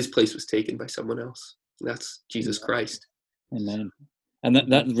his place was taken by someone else. And that's Jesus Christ. Amen. And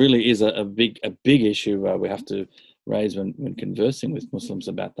that really is a big issue we have to raise when conversing with Muslims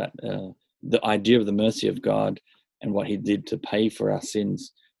about that. The idea of the mercy of God and what He did to pay for our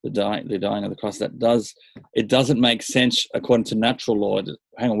sins, the dying of the cross. It doesn't make sense according to natural law.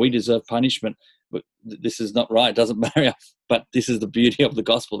 Hang on, we deserve punishment, but this is not right. It doesn't matter. But this is the beauty of the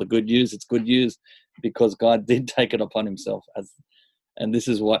gospel, the good news. It's good news because God did take it upon Himself. And this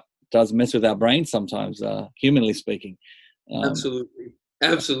is what does mess with our brains sometimes, humanly speaking.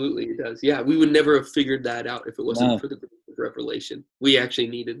 Absolutely it does. Yeah, we would never have figured that out if it wasn't for the revelation. We actually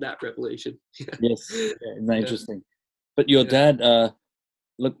needed that revelation. Yes, isn't that interesting? But your dad,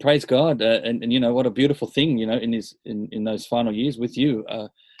 look, praise God, and you know what a beautiful thing, you know, in those final years with you,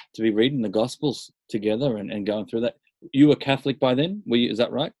 to be reading the Gospels together and going through that. You were Catholic by then, were you? Is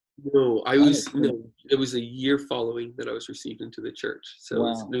that right? No, it was a year following that I was received into the church. So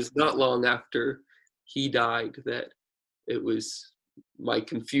it was not long after he died that it was my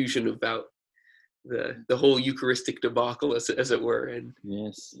confusion about the whole Eucharistic debacle, as it were, and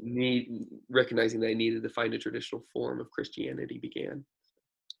recognizing that I needed to find a traditional form of Christianity began.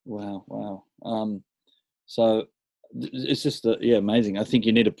 Wow. So it's just amazing. I think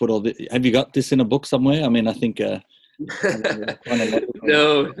you need to put all this. Have you got this in a book somewhere? I mean, I think.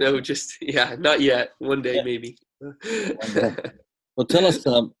 No, just not yet. One day maybe. Well, tell us.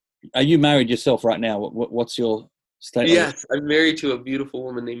 Are you married yourself right now? What's your state? Yes, I'm married to a beautiful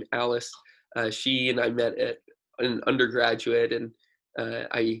woman named Alice. She and I met at an undergraduate, and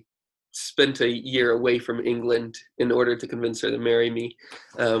I spent a year away from England in order to convince her to marry me,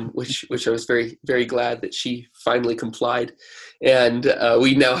 which I was very, very glad that she finally complied. And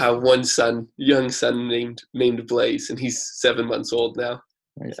we now have one son, young son named Blaze, and he's 7 months old now.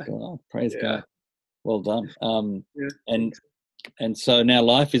 Praise God. Well done. And so now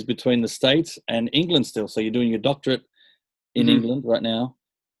life is between the States and England still. So you're doing your doctorate in England right now.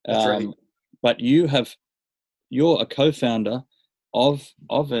 That's right. But you're a co-founder of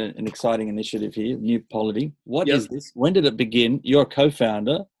an exciting initiative here, New Polity. What is this? When did it begin? You're a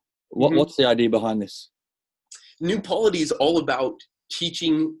co-founder. What's the idea behind this? New Polity is all about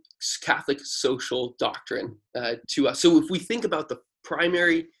teaching Catholic social doctrine to us. So if we think about the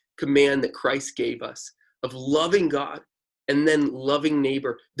primary command that Christ gave us of loving God and then loving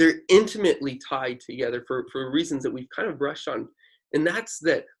neighbor, they're intimately tied together for reasons that we've kind of brushed on. And that's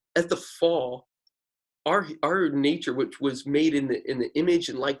that at the fall, our nature, which was made in the image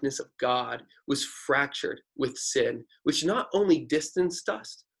and likeness of God, was fractured with sin, which not only distanced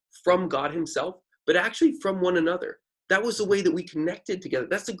us from God Himself, but actually from one another. That was the way that we connected together.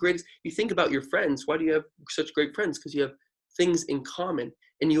 That's the greatest. You think about your friends. Why do you have such great friends? Because you have things in common.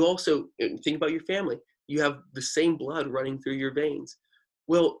 And you also think about your family. You have the same blood running through your veins.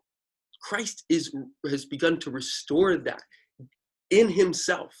 Well, Christ has begun to restore that in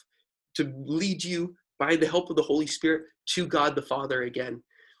Himself, to lead you by the help of the Holy Spirit to God the Father again.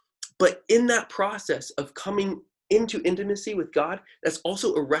 But in that process of coming into intimacy with God, that's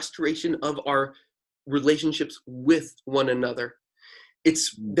also a restoration of our relationships with one another.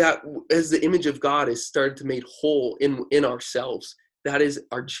 It's that as the image of God is started to made whole in ourselves, that is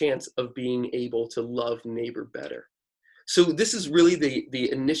our chance of being able to love neighbor better. So this is really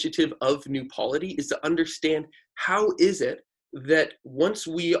the initiative of New Polity, is to understand how is it that once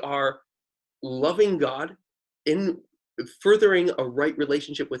we are loving God in furthering a right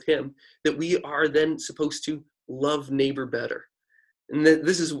relationship with Him, that we are then supposed to love neighbor better. And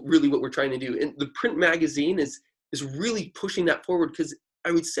this is really what we're trying to do. And the print magazine is really pushing that forward, because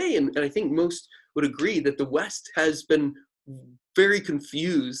I would say, and I think most would agree, that the West has been very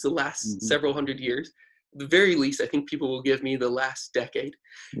confused the last several hundred years the very least, I think people will give me the last decade.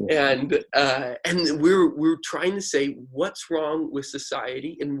 Yeah. And we're trying to say what's wrong with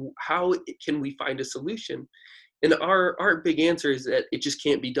society and how can we find a solution. And our big answer is that it just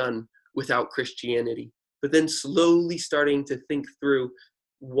can't be done without Christianity. But then slowly starting to think through,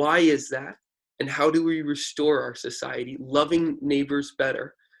 why is that? And how do we restore our society, loving neighbors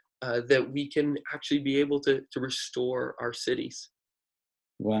better, that we can actually be able to restore our cities.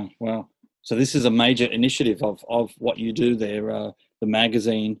 Wow, wow. So this is a major initiative of what you do there, the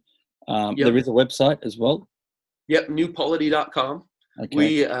magazine. Yep. There is a website as well. Yep, newpolity.com. Okay.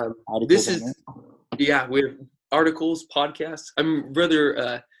 We Articles we have articles, podcasts. I'm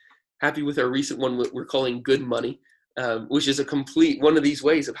rather happy with our recent one we're calling Good Money, which is a complete one of these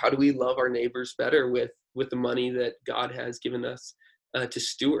ways of how do we love our neighbors better with the money that God has given us to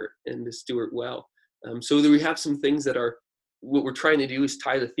steward and to steward well. So we have some things that are, what we're trying to do is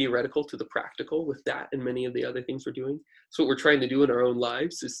tie the theoretical to the practical with that and many of the other things we're doing. So what we're trying to do in our own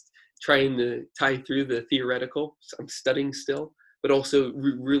lives is trying to tie through the theoretical. So I'm studying still, but also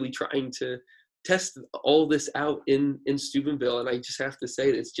really trying to test all this out in Steubenville. And I just have to say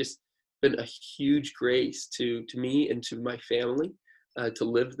that it's just been a huge grace to me and to my family to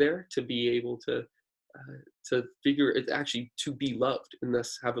live there, to be able to figure it actually to be loved and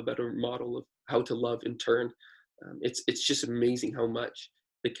thus have a better model of how to love in turn. It's just amazing how much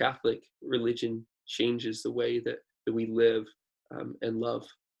the Catholic religion changes the way that we live and love.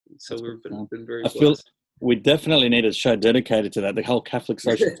 So we've been very blessed. Feel we definitely need a show dedicated to that, the whole Catholic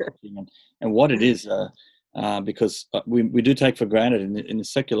social teaching and what it is, because we do take for granted in the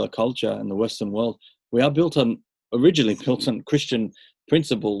secular culture in the Western world, we are originally built on Christian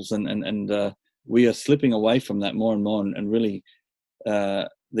principles, and we are slipping away from that more and more, and really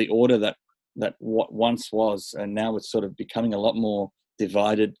the order that what once was, and now it's sort of becoming a lot more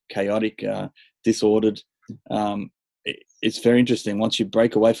divided, chaotic, disordered. It's very interesting. Once you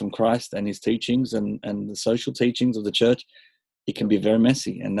break away from Christ and his teachings and the social teachings of the church, it can be very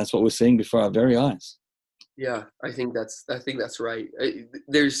messy, and that's what we're seeing before our very eyes. Yeah, I think that's right.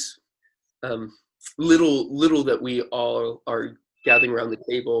 There's little that we all are gathering around the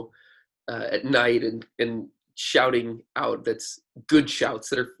table at night and shouting out, that's good shouts,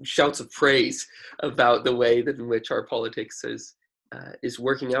 that are shouts of praise about the way that in which our politics is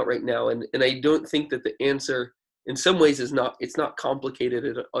working out right now. And I don't think that the answer in some ways it's not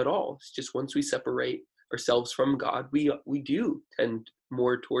complicated at all. It's just once we separate ourselves from God, we do tend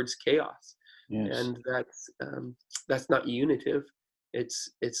more towards chaos. Yes. And that's not unitive.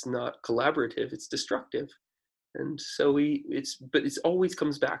 It's not collaborative. It's destructive. And so but it always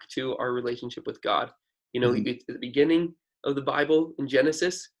comes back to our relationship with God. You know, at the beginning of the Bible in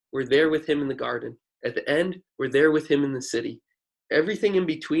Genesis, we're there with him in the garden. At the end, we're there with him in the city. Everything in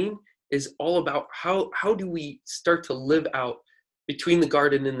between is all about how do we start to live out between the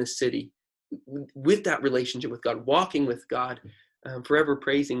garden and the city with that relationship with God, walking with God, forever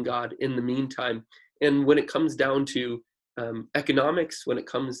praising God in the meantime. And when it comes down to economics, when it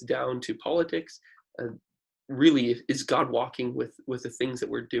comes down to politics, really, is God walking with the things that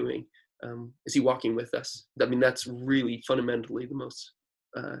we're doing? Is he walking with us? I mean, that's really fundamentally the most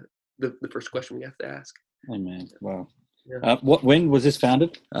the first question we have to ask. Amen. Wow. Yeah. When was this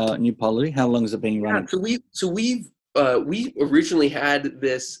founded? New Polity? How long has it been running? Yeah, we originally had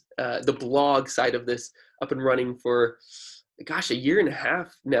this the blog side of this up and running for a year and a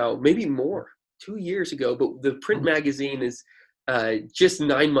half now, maybe more, 2 years ago. But the print magazine is just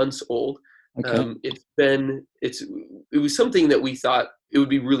 9 months old. Okay. It was something that we thought it would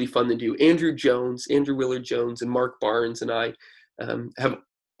be really fun to do. Andrew Willard Jones, and Mark Barnes and I have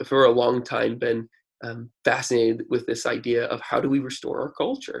for a long time been fascinated with this idea of how do we restore our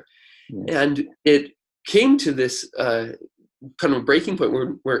culture. Yes. And it came to this kind of breaking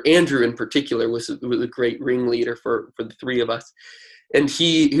point where Andrew in particular was a great ringleader for the three of us. And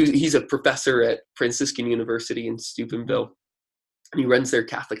he's a professor at Franciscan University in Steubenville. And he runs their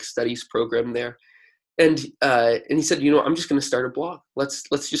Catholic Studies program there. And he said, I'm just going to start a blog. Let's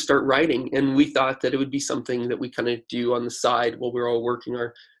just start writing. And we thought that it would be something that we kind of do on the side while we're all working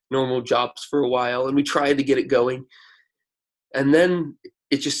our normal jobs for a while. And we tried to get it going. And then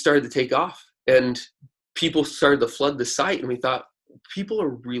it just started to take off. And people started to flood the site. And we thought, people are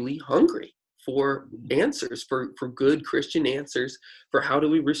really hungry for answers, for good Christian answers for how do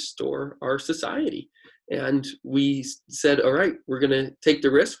we restore our society. And we said, all right, we're going to take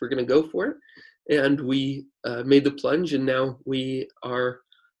the risk. We're going to go for it. And we made the plunge. And now we are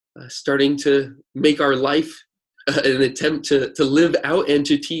starting to make our life an attempt to live out and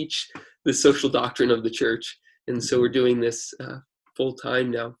to teach the social doctrine of the church. And so we're doing this full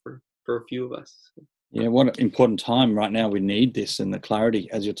time now for a few of us. Yeah, what an important time right now. We need this and the clarity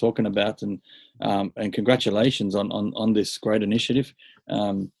as you're talking about, and congratulations on this great initiative.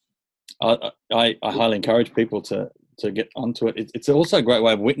 Um, I highly encourage people to get onto it. It's also a great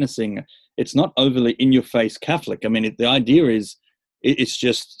way of witnessing. It's not overly in your face Catholic. I mean, the idea is it's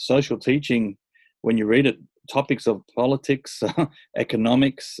just social teaching. When you read it, topics of politics,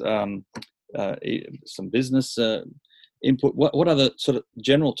 economics, some business input. What are the sort of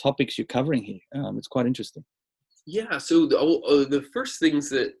general topics you're covering here? It's quite interesting. Yeah, so the first things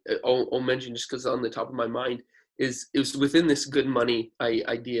that I'll mention, just because on the top of my mind, is within this good money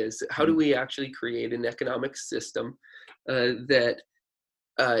idea is how do we actually create an economic system that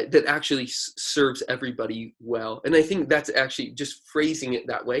actually serves everybody well. And I think that's actually, just phrasing it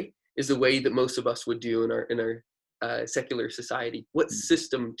that way is the way that most of us would do in our secular society. What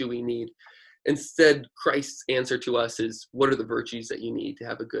system do we need? Instead, Christ's answer to us is, what are the virtues that you need to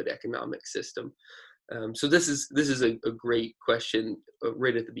have a good economic system? So this is a great question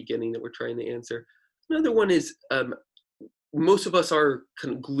right at the beginning that we're trying to answer. Another one is, most of us are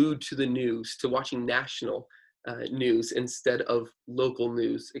kind of glued to the news, to watching national news instead of local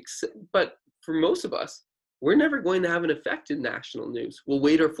news. But for most of us, we're never going to have an effect in national news. We'll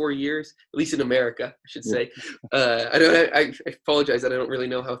wait our 4 years, at least in America, I should say. I apologize that I don't really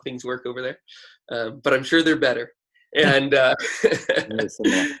know how things work over there, but I'm sure they're better. And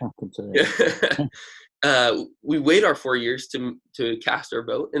we wait our 4 years to cast our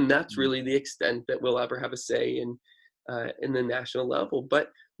vote, and that's really the extent that we'll ever have a say in the national level.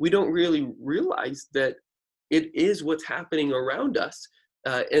 But we don't really realize that it is what's happening around us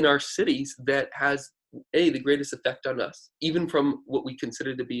in our cities that has the greatest effect on us, even from what we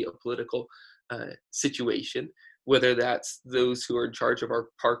consider to be a political situation, whether that's those who are in charge of our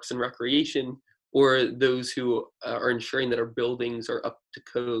parks and recreation, or those who are ensuring that our buildings are up to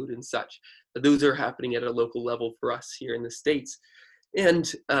code and such. Those are happening at a local level for us here in the States.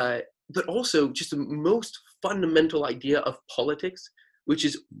 And but also just the most fundamental idea of politics, which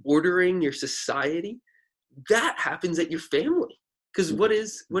is ordering your society, that happens at your family. Because what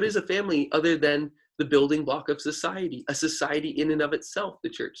is a family other than the building block of society? A society in and of itself, the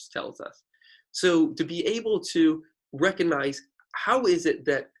church tells us. So to be able to recognize, how is it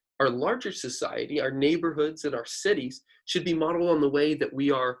that our larger society, our neighborhoods and our cities should be modeled on the way that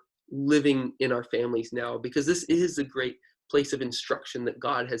we are living in our families now, because this is a great place of instruction that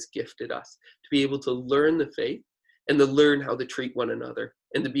God has gifted us to be able to learn the faith and to learn how to treat one another,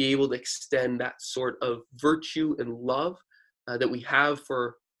 and to be able to extend that sort of virtue and love that we have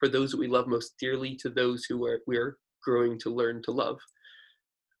for those that we love most dearly to those who we're growing to learn to love.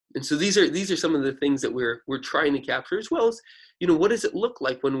 And so these are some of the things that we're trying to capture, as well as, what does it look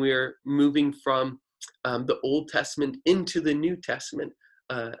like when we're moving from the Old Testament into the New Testament,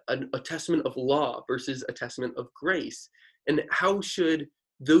 a testament of law versus a testament of grace, and how should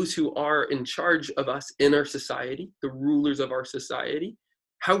those who are in charge of us in our society, the rulers of our society,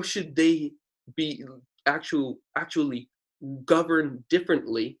 how should they be actually govern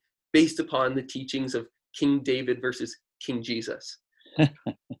differently based upon the teachings of King David versus King Jesus?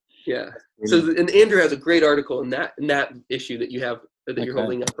 Yeah. So, and Andrew has a great article in that issue that you have, that you're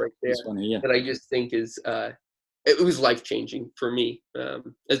holding up right there, that I just think is it was life changing for me,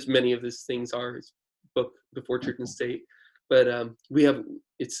 as many of these things are. His book Before Church and State, but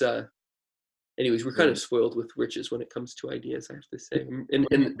anyways, we're kind of spoiled with riches when it comes to ideas, I have to say,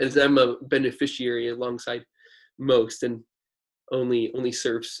 and as I'm a beneficiary alongside most, and only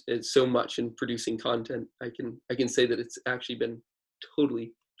serves so much in producing content, I can say that it's actually been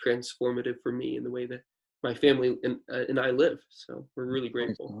totally transformative for me in the way that my family and I live. So we're really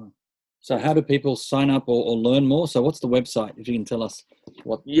grateful. So how do people sign up or learn more? So what's the website, if you can tell us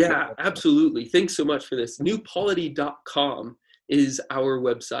what? Yeah, absolutely. Thanks so much for this. newpolity.com is our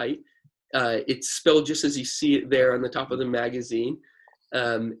website. It's spelled just as you see it there on the top of the magazine.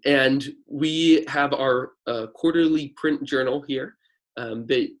 And we have our quarterly print journal here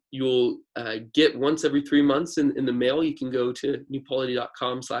that you'll get once every 3 months in the mail. You can go to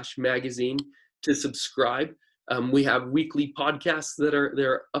newpolity.com/magazine to subscribe. We have weekly podcasts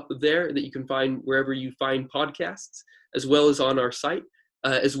they're up there that you can find wherever you find podcasts, as well as on our site,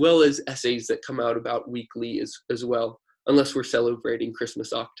 as well as essays that come out about weekly as well, unless we're celebrating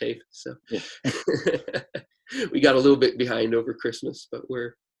Christmas octave. So we got a little bit behind over Christmas, but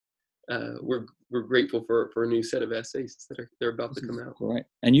we're grateful for a new set of essays that they're about to come out. Right.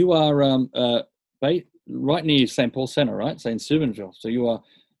 And you are right near St. Paul Center, right? So in Steubenville. So you are.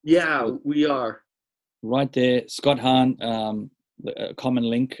 Yeah, we are. Right there. Scott Hahn, a common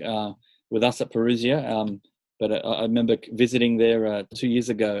link with us at Parousia. but I remember visiting there 2 years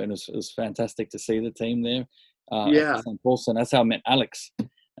ago, and it was fantastic to see the team there Yeah. at St. Paul's. And that's how I met Alex.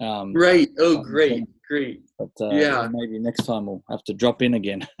 Right. Oh, great. But Yeah. maybe next time we'll have to drop in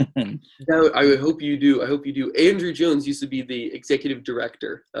again. No, I hope you do. I hope you do. Andrew Jones used to be the executive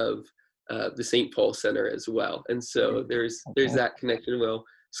director of the St. Paul Center as well, and so there's that connection. Well,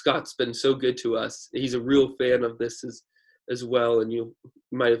 Scott's been so good to us. He's a real fan of this as well, and you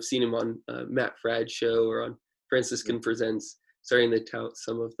might have seen him on Matt Fradd's show or on Franciscan Presents, starting to tout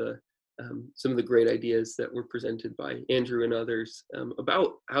some of the great ideas that were presented by Andrew and others about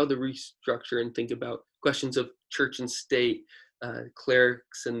how to restructure and think about questions of church and state,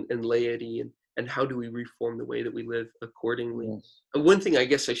 clerics and laity, and how do we reform the way that we live accordingly. Yes. And one thing I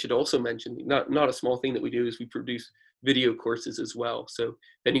guess I should also mention, not a small thing that we do, is we produce video courses as well. So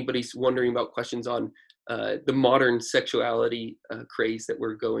if anybody's wondering about questions on the modern sexuality craze that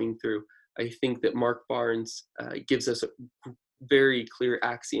we're going through, I think that Mark Barnes gives us very clear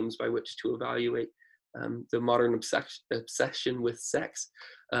axioms by which to evaluate the modern obsession with sex,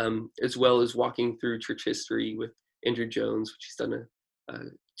 as well as walking through church history with Andrew Jones, which he's done a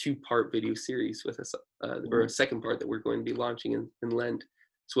 2-part video series with us, or a second part that we're going to be launching in Lent,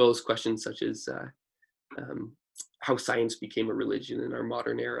 as well as questions such as how science became a religion in our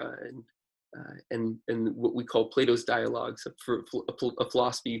modern era, and what we call Plato's Dialogues. A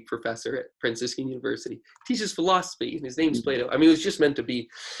philosophy professor at Franciscan University teaches philosophy, and his name's Plato. I mean, it was just meant to be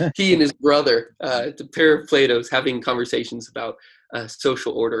he and his brother, the pair of Platos, having conversations about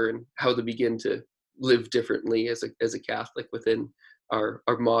social order and how to begin to live differently as a Catholic within our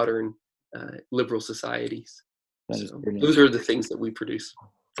modern liberal societies. So those are the things that we produce.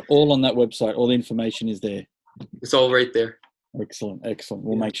 All on that website. All the information is there. It's all right there. Excellent.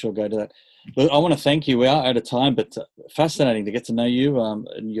 We'll make sure go to that. But I want to thank you. We are out of time, but fascinating to get to know you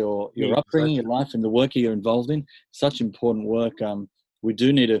and your upbringing, your life, and the work you're involved in. Such important work. We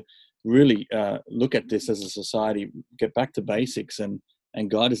do need to really look at this as a society, get back to basics, and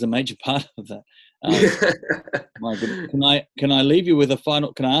God is a major part of that. My goodness. Can I leave you with a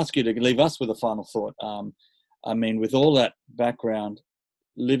final? Can I ask you to leave us with a final thought? I mean, with all that background,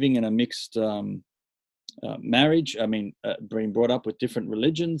 living in a mixed marriage, I mean, being brought up with different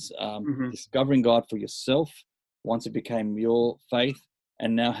religions, discovering God for yourself once it became your faith,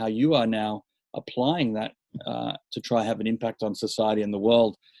 and now how you are now applying that to try have an impact on society and the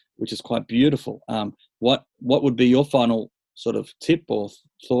world, which is quite beautiful. What would be your final sort of tip or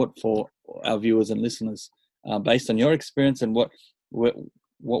thought for our viewers and listeners based on your experience, and what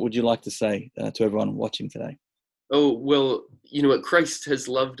would you like to say to everyone watching today? Oh, well, you know what? Christ has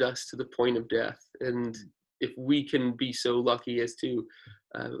loved us to the point of death. And if we can be so lucky as to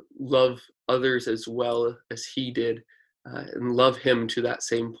love others as well as he did, and love him to that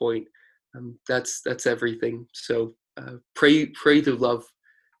same point, that's everything. So pray to love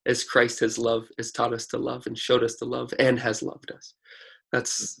as Christ has taught us to love and showed us to love and has loved us.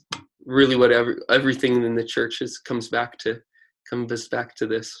 That's really what everything in the church comes back to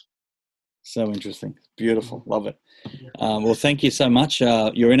this. So interesting. Beautiful. Love it. Well, thank you so much.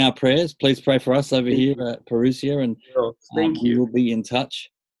 You're in our prayers. Please pray for us over here at Parousia, and thank you. We will be in touch.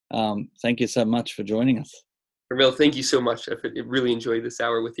 Thank you so much for joining us. Ramil, thank you so much. I really enjoyed this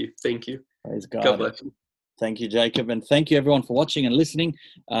hour with you. Thank you. Praise God. God bless you. Thank you, Jacob. And thank you, everyone, for watching and listening.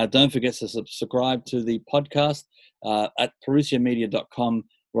 Don't forget to subscribe to the podcast at parousiamedia.com.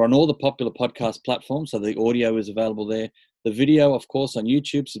 We're on all the popular podcast platforms, so the audio is available there. The video, of course, on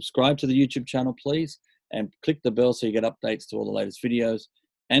YouTube. Subscribe to the YouTube channel, please, and click the bell so you get updates to all the latest videos.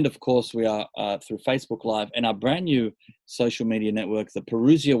 And, of course, we are through Facebook Live and our brand new social media network, the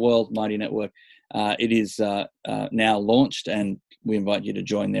Parousia World Mighty Network. It is now launched, and we invite you to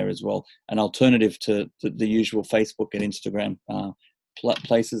join there as well. An alternative to the usual Facebook and Instagram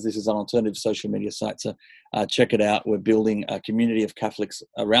places. This is an alternative social media site, so check it out. We're building a community of Catholics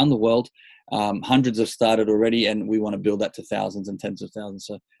around the world. Hundreds have started already, and we want to build that to thousands and tens of thousands.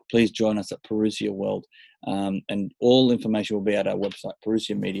 So please join us at Parousia World, and all information will be at our website,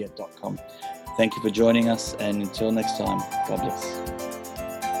 parousiamedia.com. Thank you for joining us, and until next time, God bless.